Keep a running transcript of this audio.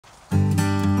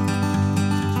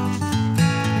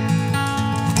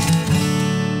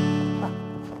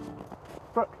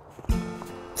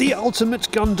The ultimate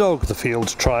Gundog, the field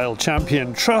trial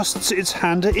champion, trusts its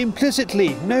handler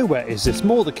implicitly. Nowhere is this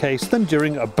more the case than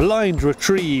during a blind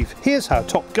retrieve. Here's how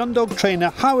top Gundog trainer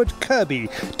Howard Kirby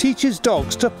teaches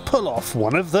dogs to pull off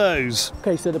one of those.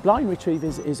 Okay, so the blind retrieve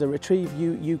is a retrieve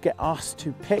you get asked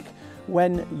to pick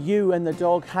when you and the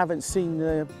dog haven't seen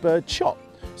the bird shot.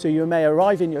 So you may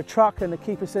arrive in your truck and the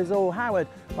keeper says, "Oh Howard,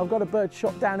 I've got a bird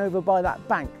shot down over by that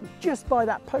bank, just by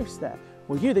that post there."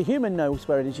 Well, you, the human, knows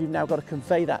where it is. You've now got to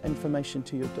convey that information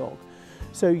to your dog.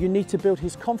 So you need to build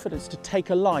his confidence to take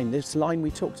a line, this line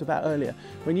we talked about earlier.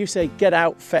 When you say, "Get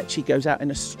out, fetch," he goes out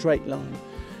in a straight line.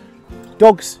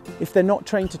 Dogs, if they're not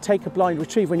trained to take a blind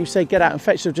retrieve, when you say "get out and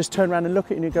fetch," they'll just turn around and look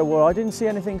at you and you go, "Well, I didn't see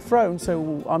anything thrown,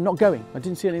 so I'm not going. I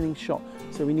didn't see anything shot."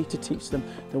 So we need to teach them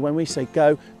that when we say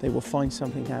go, they will find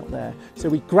something out there. So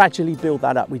we gradually build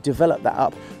that up. We develop that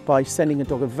up by sending a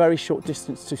dog a very short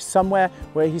distance to somewhere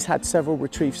where he's had several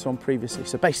retrieves from previously.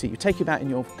 So basically, you take him out in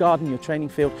your garden, your training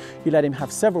field, you let him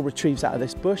have several retrieves out of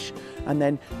this bush, and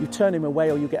then you turn him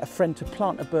away, or you get a friend to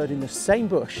plant a bird in the same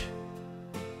bush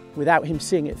without him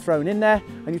seeing it thrown in there,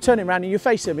 and you turn him around and you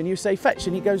face him and you say "fetch,"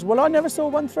 and he goes, "Well, I never saw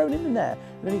one thrown in there."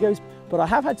 And then he goes, "But I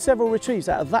have had several retrieves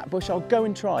out of that bush, I'll go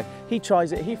and try." He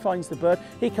tries it, he finds the bird,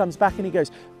 he comes back and he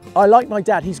goes, "I like my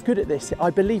dad, he's good at this, I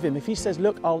believe him. If he says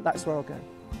look, that's where I'll go."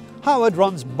 Howard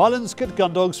runs Mullenscote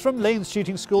Gundogs from Lanes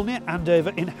Shooting School near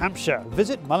Andover in Hampshire.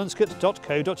 Visit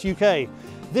mullenscote.co.uk.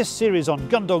 This series on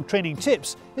Gundog training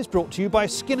tips is brought to you by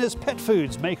Skinner's Pet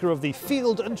Foods, maker of the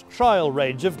Field and Trial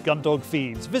range of Gundog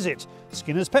feeds. Visit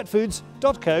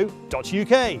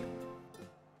skinnerspetfoods.co.uk.